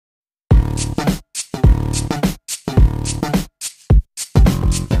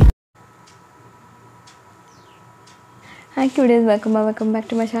Hi cuties, welcome back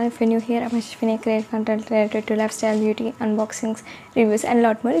to my channel. If you're new here, I'm Ashwini. I create content related to lifestyle, beauty, unboxings, reviews and a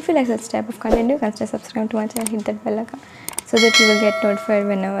lot more. If you like such type of content, you consider subscribe to my channel, hit that bell icon so that you will get notified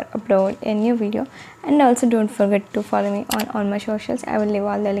whenever I upload a new video. And also don't forget to follow me on all my socials. I will leave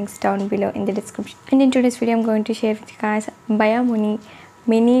all the links down below in the description. And in today's video, I'm going to share with you guys Biomuni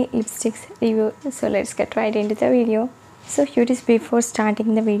mini lipsticks review. So let's get right into the video. So cuties, before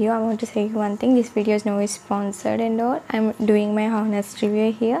starting the video, I want to say one thing. This video is no sponsored and all. I'm doing my honest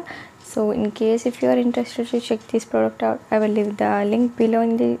review here. So in case if you are interested to check this product out, I will leave the link below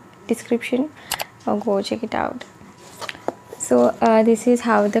in the description. Go check it out. So this is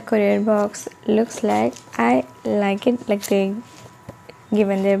how the courier box looks like. I like it, like they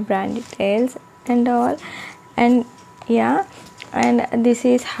given their brand details and all. And yeah, and this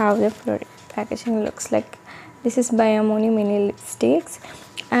is how the product packaging looks like. This is Biomuni mini lipsticks,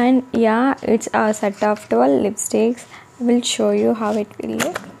 and yeah, it's a set of 12 lipsticks. I will show you how it will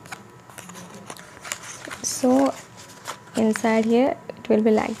look. So inside here it will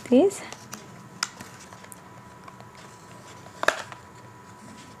be like this.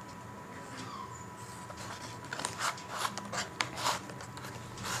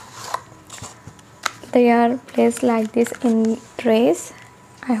 They are placed like this in trays.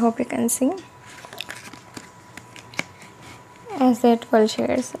 I hope you can see. As the 12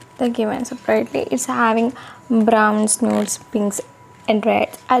 shades they're given separately. It's having browns, nudes, pinks and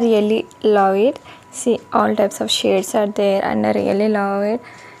reds. I really love it. See, all types of shades are there and I really love it.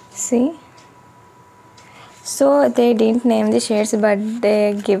 See, so they didn't name the shades but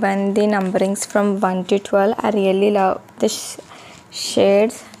they given the numberings from 1 to 12. I really love the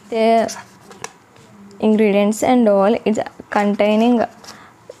shades. The ingredients and all, it's containing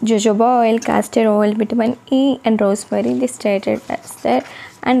jojoba oil, castor oil, vitamin E and rosemary. They stated as that.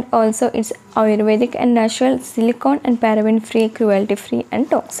 And also it's ayurvedic and natural, silicone and paraben free, cruelty free and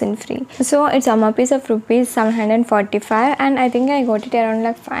toxin free. So it's MRP of rupees 745 and I think I got it around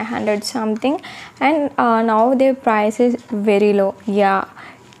like 500 something. And now their price is very low. Yeah,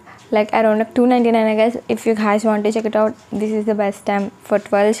 like around like 299 I guess. If you guys want to check it out, this is the best time for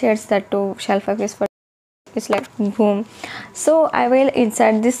 12 shades. That too shelf life is for, it's like boom. So I will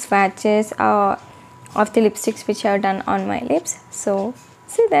insert the swatches of the lipsticks which I have done on my lips. So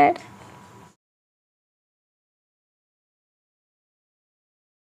see that.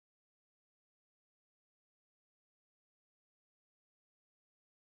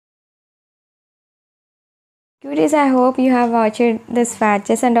 Cuties, I hope you have watched the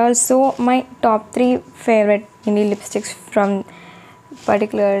swatches and also my top 3 favorite mini lipsticks from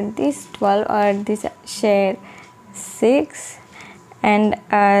particular this 12 or this shade 6 and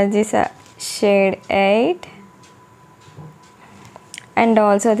this shade 8 and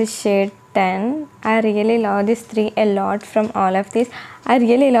also this shade 10. I really love these 3 a lot from all of these. I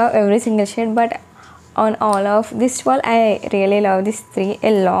really love every single shade, but on all of this 12 I really love these 3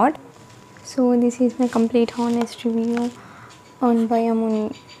 a lot. So this is my complete honest review on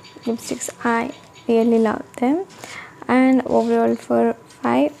Biomuni lipsticks. I really love them, and overall for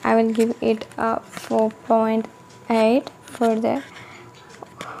 5 I will give it a 4.8 for that.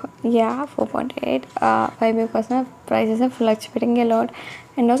 Yeah, 4.8. Why? Because now prices are fluctuating a lot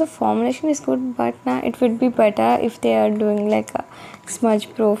and also formulation is good, but now it would be better if they are doing like a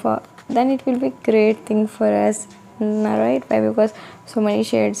smudge proof, then it will be great thing for us, right? Why? Because so many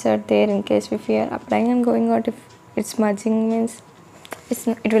shades are there. In case if we are applying and going out, if it's smudging means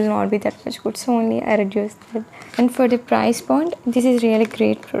it will not be that much good, so only I reduced that. And for the price point, this is really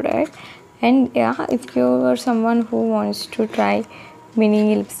great product. And yeah, if you are someone who wants to try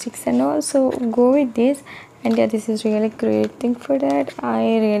mini lipsticks and also go with this, and yeah, this is really great thing for that.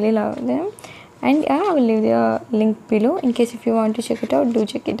 I really love them. And yeah, I will leave the link below in case if you want to check it out. Do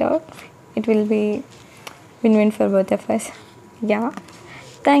check it out. It will be win-win for both of us. Yeah,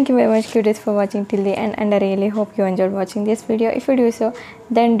 thank you very much cuties for watching till the end, and I really hope you enjoyed watching this video. If you do so,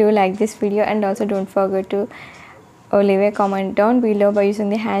 then do like this video and also don't forget to leave a comment down below by using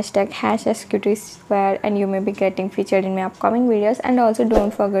the hashtag #cuties2, and you may be getting featured in my upcoming videos. And also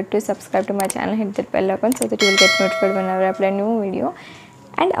don't forget to subscribe to my channel, hit that bell icon so that you will get notified whenever I upload a new video.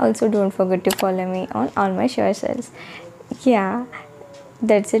 And also don't forget to follow me on all my socials. Yeah,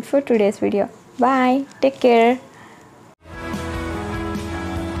 that's it for today's video. Bye, take care.